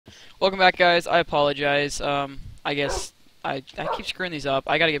Welcome back, guys. I apologize. I guess I keep screwing these up.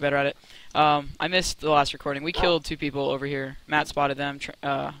 I gotta get better at it. I missed the last recording. We killed 2 people over here. Matt spotted them.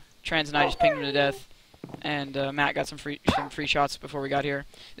 Trans and I just pinged them to death. And Matt got some free shots before we got here.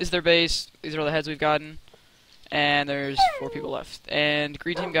 This is their base. These are all the heads we've gotten. And there's 4 people left. And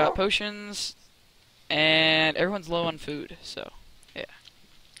green team got potions. And everyone's low on food. So, yeah.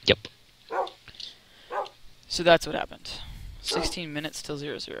 Yep. So that's what happened. 16 minutes till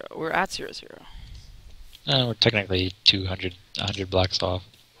 0-0. We're at 0-0. We're technically 100 blocks off.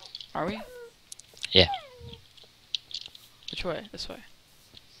 Are we? Yeah. Which way? This way.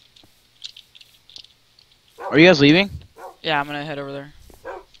 Are you guys leaving? Yeah, I'm gonna head over there.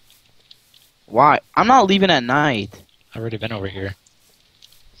 Why? I'm not leaving at night. I've already been over here.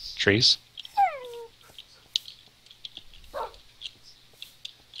 Trees?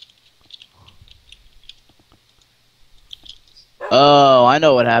 Oh, I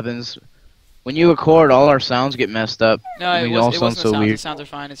know what happens. When you record, all our sounds get messed up. No, it We all wasn't sound the so sounds. weird. The sounds are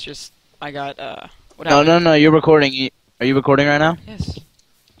fine. It's just I got what No, happened? no, you're recording. Are you recording right now? Yes.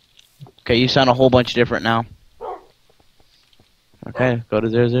 Okay, you sound a whole bunch different now. Okay, go to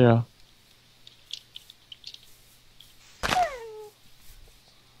 0-0.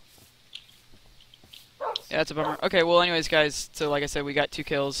 Yeah, that's a bummer. Okay, well, anyways, guys. So, like I said, we got 2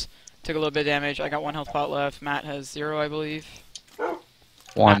 kills. Took a little bit of damage. I got 1 health pot left. Matt has 0, I believe.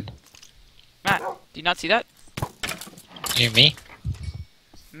 1. Matt, do you not see that? You mean me?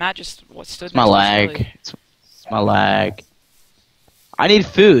 Matt just stood. It's my next to lag. Shirley. It's my lag. I need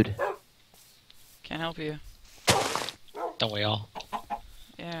food. Can't help you. Don't we all?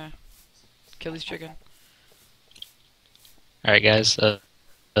 Yeah. Kill these chicken. Alright guys, a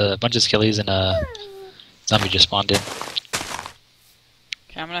bunch of skillies and a zombie just spawned in.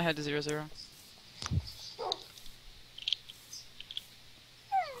 Okay, I'm gonna head to 0-0.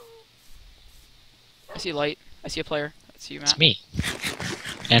 I see light. I see a player. I see you, Matt. It's me.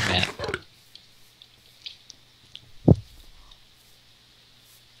 And Matt.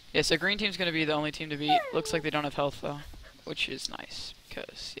 Yeah, so green team's gonna be the only team to beat. Looks like they don't have health though, which is nice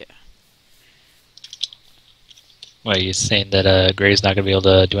because yeah. What, are you saying that Gray's not gonna be able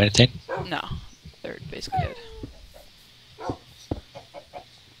to do anything? No, they're basically dead.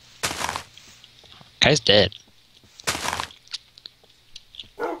 Guy's dead.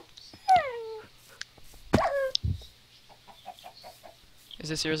 Is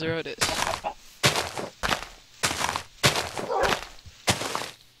this 0-0? It is.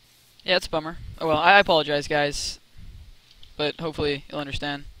 Yeah, it's a bummer. Oh well, I apologize, guys. But hopefully you'll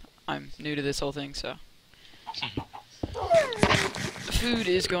understand. I'm new to this whole thing, so. Food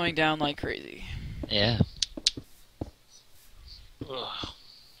is going down like crazy. Yeah.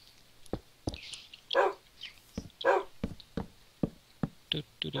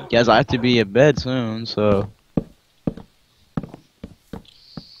 Guys, I have to be in bed soon, so...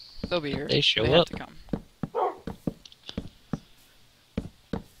 They'll be here. They show have up. to come.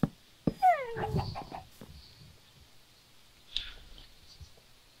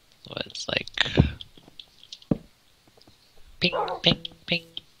 What, it's like... Ping, ping, ping.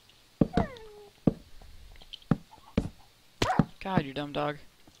 God, you dumb dog.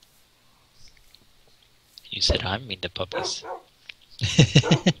 You said I'm mean to puppies.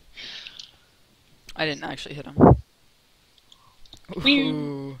 I didn't actually hit him. Whew.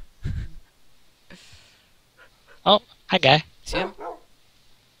 Ooh. Oh, hi guy. See him?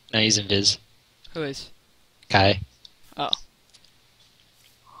 No, he's invis. Who is? Guy. Oh.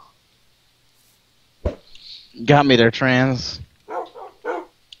 Got me there, trans.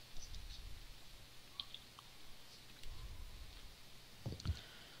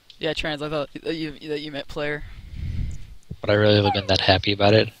 Yeah, trans. I thought that you meant player. Would I really have been that happy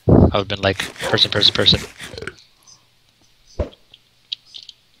about it? I would have been like, person.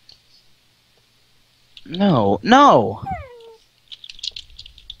 No, no!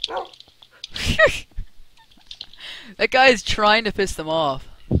 That guy is trying to piss them off.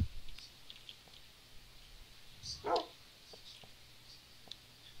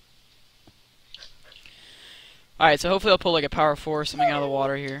 Alright, so hopefully I'll pull like a power 4 or something out of the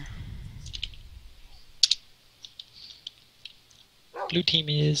water here. Blue team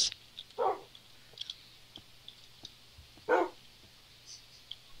is...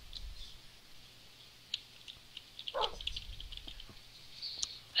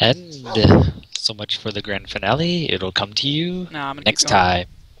 And so much for the grand finale. It'll come to you Nah, I'm gonna next keep going. time.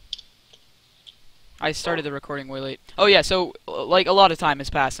 I started the recording way late. Oh yeah, so like a lot of time has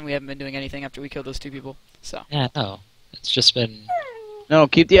passed and we haven't been doing anything after we killed those 2 people. So Yeah, no. It's just been... No,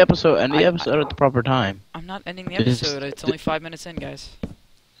 keep the episode, end the episode at the proper time. I'm not ending the Just- episode. It's only 5 minutes in, guys.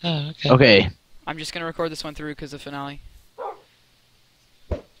 Oh, okay. Okay. I'm just gonna record this one through because of finale.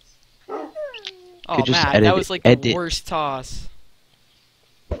 Oh, Could just Matt, edit that was it. like the Edit. worst toss.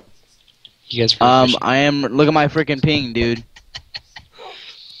 You guys were fishing. I am. Look at my freaking ping, dude.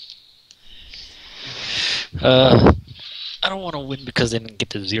 I don't want to win because they didn't get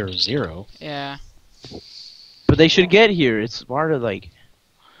to 0-0. Yeah. But they should get here. It's part of like.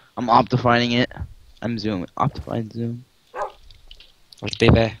 I'm optifying it. I'm zooming. Optifying zoom. Like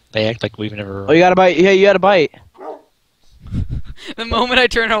they act like we've never. Oh, you got a bite. Yeah, you got a bite. The moment I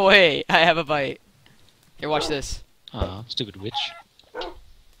turn away, I have a bite. Here, watch this. Aw, stupid witch.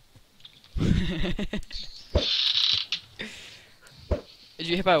 Did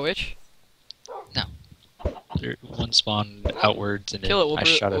you hit by a witch? One spawned outwards and Kill it. We'll I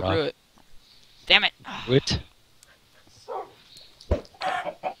brew shot we'll it brew off. it. Damn it. What?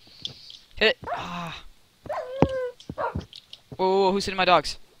 Hit it. Ah. Whoa, who's hitting my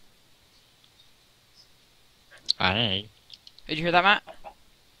dogs? I Did you hear that, Matt?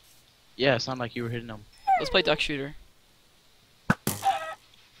 Yeah, it sounded like you were hitting them. Let's play duck shooter.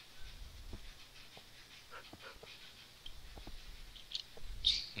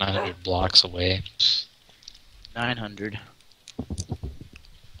 900 blocks away. 900.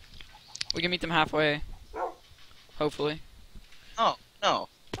 We can meet them halfway. Hopefully. Oh no!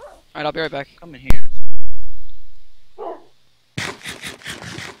 Alright, I'll be right back. Come in here.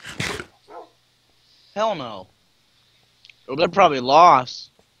 Hell no. Well, they're probably lost.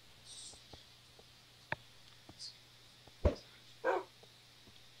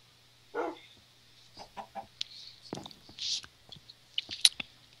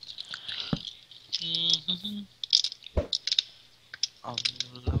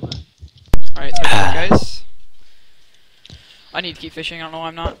 Alright, so guys. I need to keep fishing, I don't know why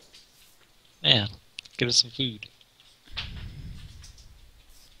I'm not. Yeah, give us some food.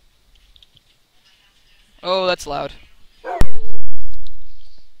 Oh, that's loud.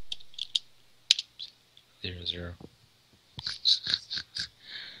 0-0.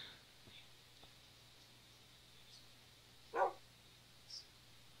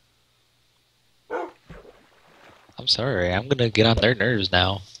 I'm sorry, I'm gonna get on their nerves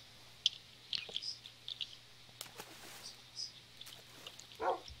now.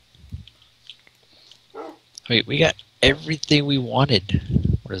 Wait, we got everything we wanted.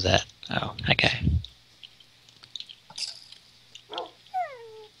 What is that? Oh, okay.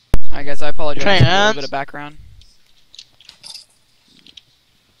 Alright guys, I apologize for a little Trans. bit of background.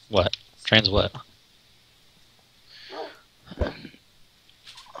 What? Trans what?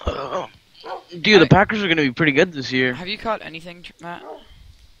 Dude, the Packers are gonna be pretty good this year. Have you caught anything, Matt?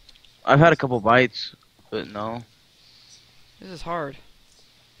 I've had a couple bites, but no, This is hard.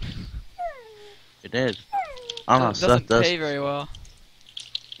 it is. I don't know. It Stuff doesn't does. pay very well.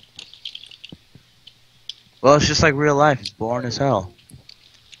 Well, it's just like real life. It's boring as hell.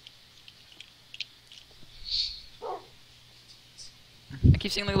 I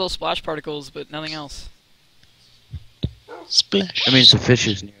keep seeing like little splash particles, but nothing else. Splash. I mean, it's the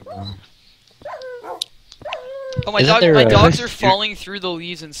fishes near, bro. Oh, my Isn't dog! there My a- dogs are You're- falling through the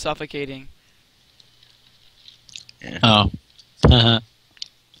leaves and suffocating. Oh. Haha.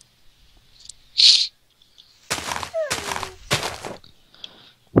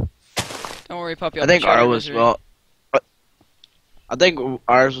 Don't worry, puppy. I I'll think put you out of ours your was misery. well. I think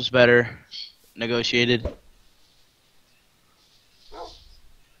ours was better negotiated.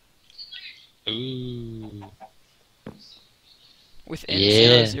 Ooh. Within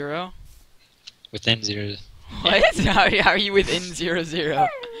Yeah. 0-0? Within 0. What? How are you within 0-0?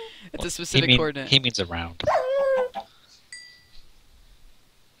 It's a specific coordinate. He means around.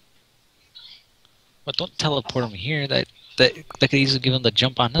 But don't teleport him here. That could easily give him the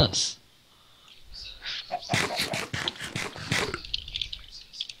jump on us.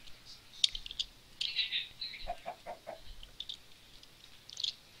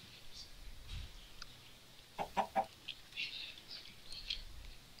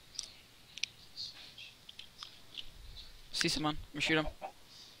 See someone. I'm gonna shoot him.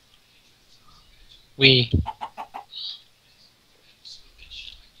 We.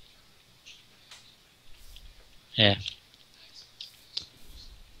 Yeah.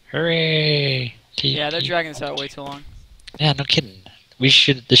 Hooray! Yeah, they're dragging this out way too long. Yeah, no kidding. This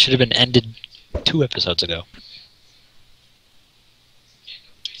should have been ended 2 episodes ago.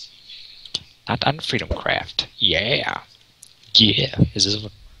 Not on freedomcraft. Yeah. Yeah. This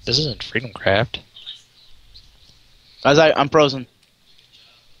isn't freedomcraft. Guys, I'm frozen.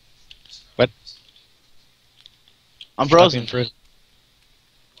 What? I'm frozen.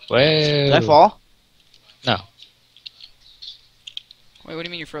 Whoa. Did I fall? No. Wait, what do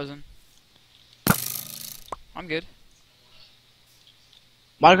you mean you're frozen? I'm good.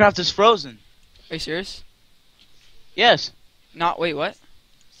 Minecraft is frozen. Are you serious? Yes. Not. Wait, what?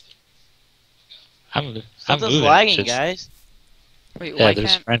 I'm Something's moving. lagging, Just- guys. Wait, Yeah, why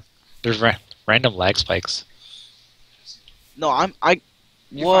there's can't? random lag spikes. No, I. You're fine,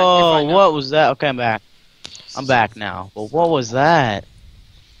 you're Whoa! fine now. What was that? Okay, I'm back. I'm back now. But what was that?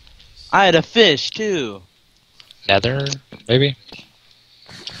 I had a fish too. Nether, maybe.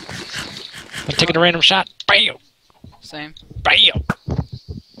 I'm taking a random shot. Bam! Same. Bam!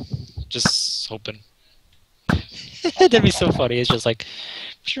 Just hoping. That'd be so funny. It's just like,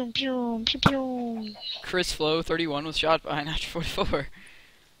 pew, pew, pew, pew. Chris Flow 31 was shot behind after 44.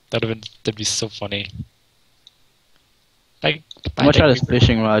 That'd be so funny. Like, I'm gonna try this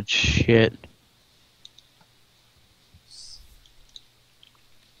fishing rod shit.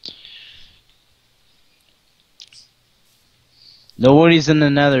 Nobody's in the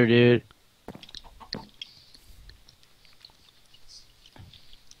nether, dude. Oh,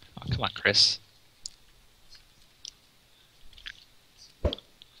 come on, Chris.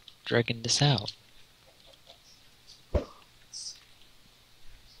 Dragging this out.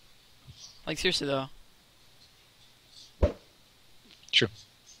 Like seriously though.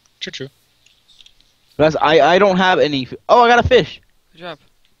 True. Guys, I don't have any. Oh, I got a fish. Good job.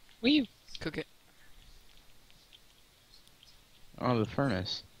 Wee. Cook it. I don't have a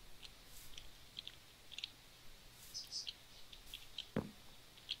furnace.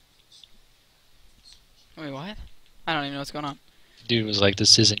 Wait, what? I don't even know what's going on. Dude was like,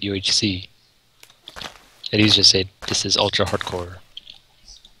 this isn't UHC. And he's just said, this is ultra hardcore.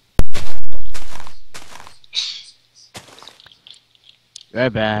 Right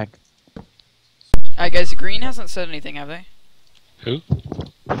back. Alright guys, Green hasn't said anything, have they? Who?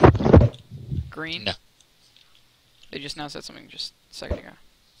 Green? No. They just now said something just a second ago.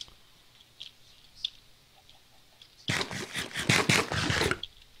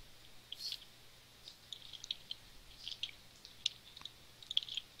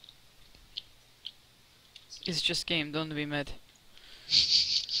 It's just game, don't be mad.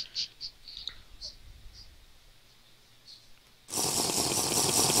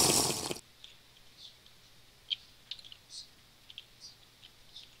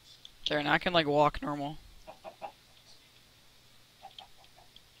 There, and I can like walk normal.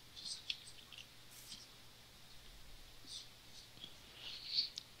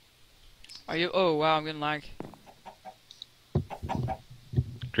 Are you? Oh wow, I'm getting lag.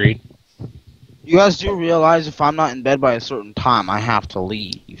 Agreed. You guys do realize if I'm not in bed by a certain time, I have to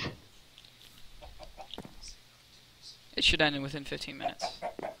leave. It should end within 15 minutes.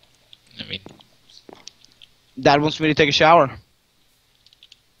 I mean, Dad wants me to take a shower.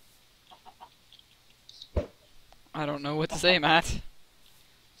 I don't know what to say, Matt.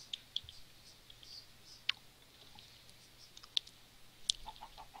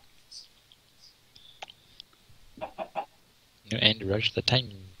 new and rush the time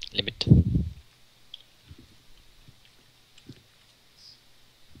limit.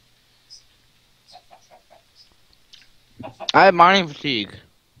 I have mining fatigue.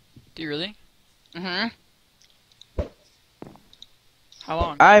 Do you really? Mm-hmm. How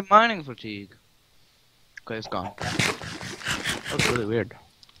long? I have mining fatigue. Okay, it's gone. That was really weird.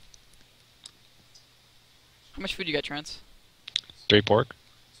 How much food you got, Trance? 3 pork.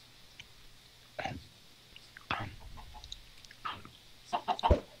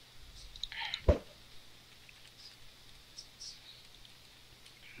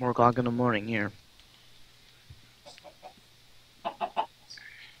 More o'clock in the morning here.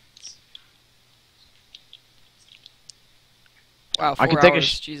 Wow, I 4 can take a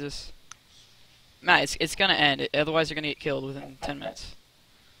hours. Jesus. Matt, it's gonna end. Otherwise, you're gonna get killed within 10 minutes.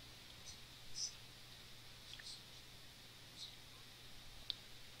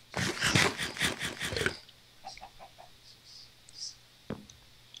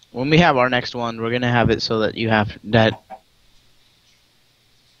 When we have our next one, we're gonna have it so that you have that.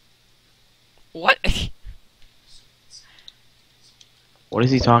 What? What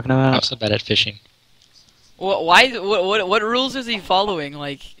is he talking I'm about? so bad at fishing. Why? What rules is he following?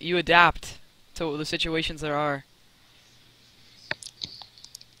 Like, you adapt to the situations there are.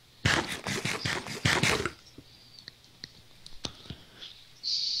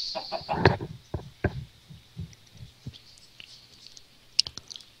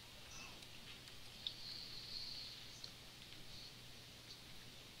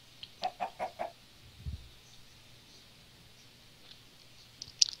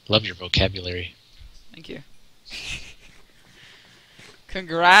 Love your vocabulary. Thank you.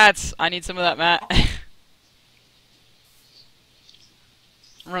 Congrats! I need some of that, Matt.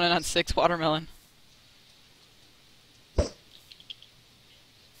 I'm running on 6 watermelon.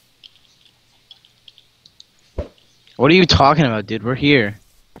 What are you talking about, dude? We're here.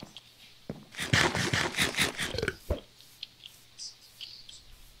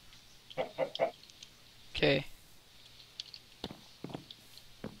 Okay.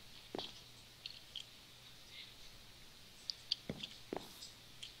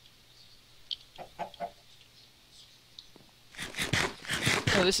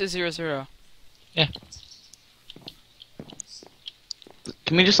 No, this is 0-0.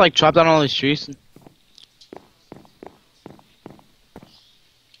 Can we just like chop down all these trees?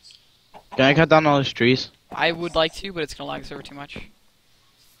 Can I cut down all these trees? I would like to, but it's gonna lag the server too much.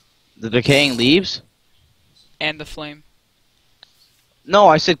 The decaying leaves? And the flame. No,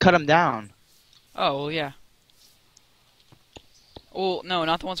 I said cut them down. Oh, well, yeah. Well, no,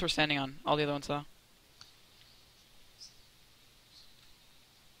 not the ones we're standing on. All the other ones, though.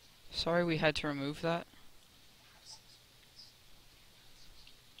 Sorry we had to remove that.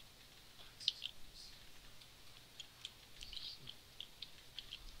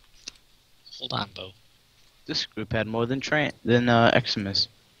 Hold on, Bo. This group had more than Eximus.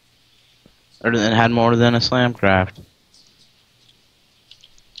 Or than had more than a Slamcraft.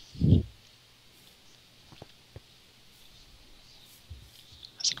 I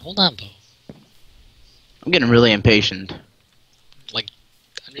said, hold on, Bo. I'm getting really impatient. Like,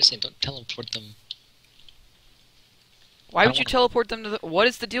 I'm just saying, don't teleport them. Why I would don't you wanna- teleport them to the... What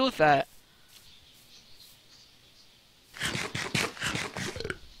is the deal with that?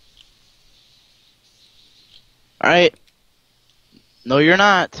 Alright. No, you're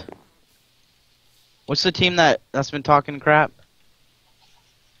not. What's the team that's been talking crap?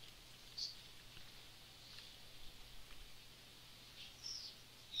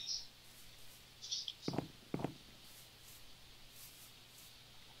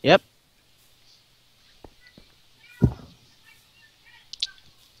 Yep.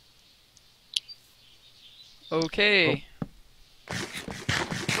 Okay.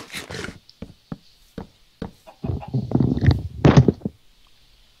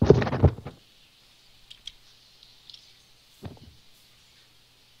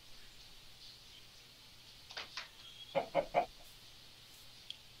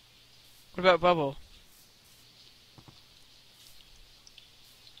 What about Bubble?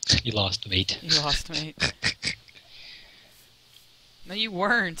 You lost, mate. You lost, mate. No, you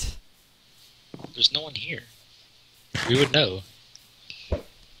weren't. There's no one here. We would know.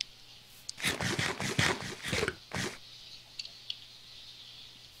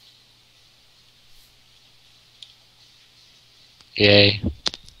 Yay.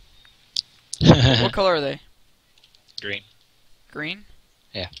 What color are they? Green. Green?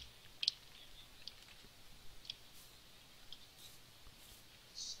 Yeah.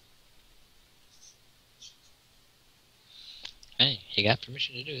 Hey, you got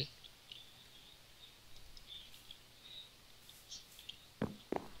permission to do it.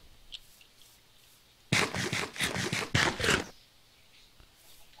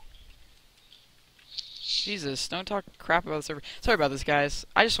 Jesus, don't talk crap about the server. Sorry about this, guys.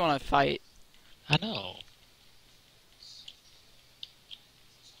 I just want to fight. I know.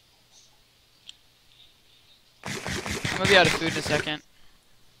 I'm gonna be out of food in a second.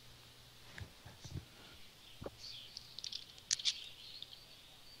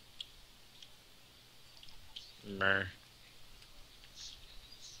 Mer.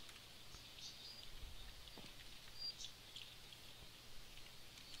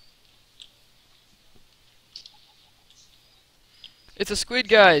 It's a squid,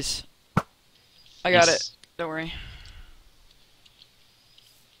 guys. I got it. Yes. Don't worry.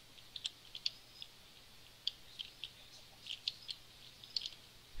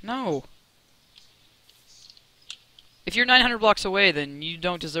 No. If you're 900 blocks away, then you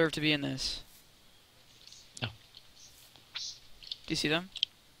don't deserve to be in this. No. Do you see them?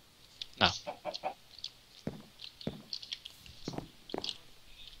 No.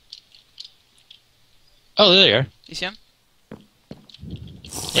 Oh, there you are. You see them?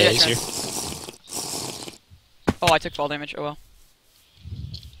 Yeah, Yeah, he's Trent. here. Oh, I took fall damage. Oh well.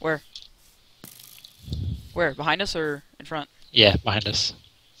 Where? Where? Behind us or in front? Yeah, behind us.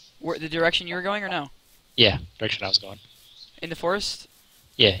 Where, the direction you were going or no? Yeah, direction I was going. In the forest?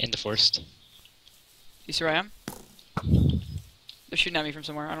 Yeah, in the forest. You see where I am? They're shooting at me from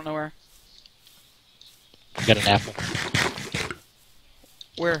somewhere. I don't know where. I got an apple.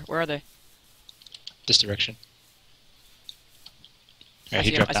 Where? Where are they? This direction. I Alright,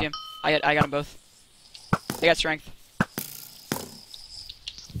 see he him. dropped I see down. him. I got them both. They got strength.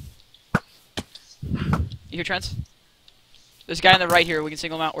 You hear Trents? There's a guy on the right here. We can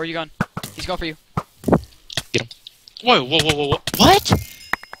single him out. Where are you going? He's going for you. Get him. Whoa, whoa, whoa, whoa, whoa. What?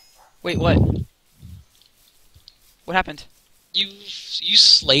 Wait, what? What happened? You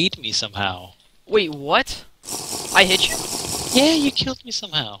slayed me somehow. Wait, what? I hit you? Yeah, you killed me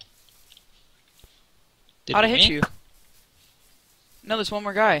somehow. Did How'd I we hit win? you? No, there's one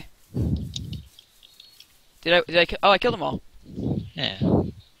more guy. Did I oh, I killed them all. Yeah.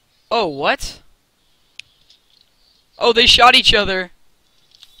 Oh, what? Oh, they shot each other.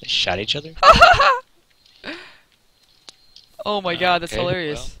 They shot each other? Oh my god, that's Okay,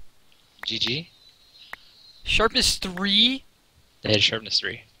 hilarious. well. GG. Sharpness 3, They had sharpness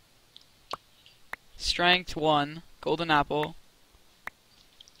 3. strength 1, golden apple.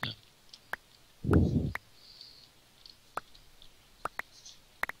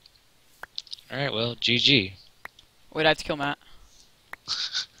 Alright, well, GG. Wait, I have to kill Matt.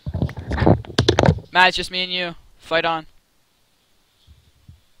 Matt, it's just me and you. Fight on.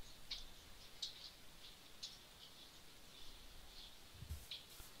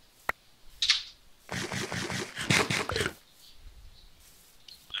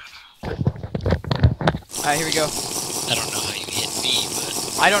 Alright, here we go. I don't know how you hit me,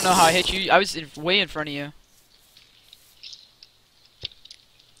 but... I don't know how I hit you. I was way in front of you.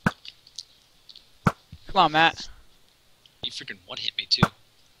 Come on, Matt. You freaking one-hit me, too.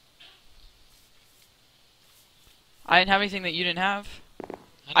 I didn't have anything that you didn't have.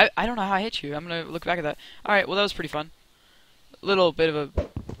 I don't know how I hit you. I'm gonna look back at that. Alright, well that was pretty fun. A little bit of a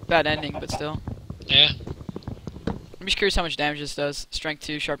bad ending, but still. Yeah. I'm just curious how much damage this does. Strength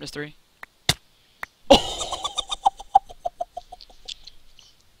 2, sharpness 3.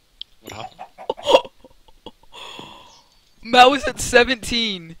 What happened? Matt was at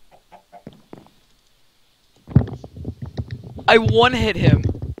 17. I one-hit him.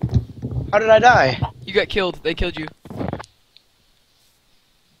 How did I die? You got killed. They killed you.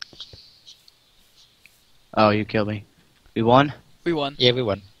 Oh, you killed me. We won? We won. Yeah, we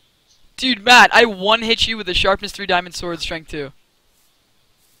won. Dude, Matt, I one-hit you with a sharpness 3 diamond sword, strength 2.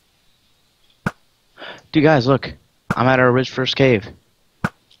 Dude, guys, look. I'm at our rich first cave.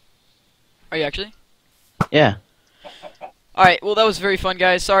 Are you actually? Yeah. Alright, well that was very fun,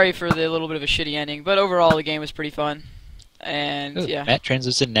 guys. Sorry for the little bit of a shitty ending, but overall the game was pretty fun. And, Ooh, yeah. Matt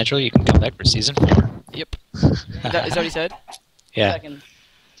translucent naturally, you can come back for season 4. Yep. Is that what he said? Yeah.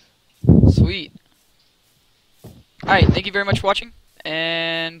 Sweet. Alright, thank you very much for watching,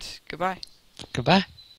 and goodbye. Goodbye.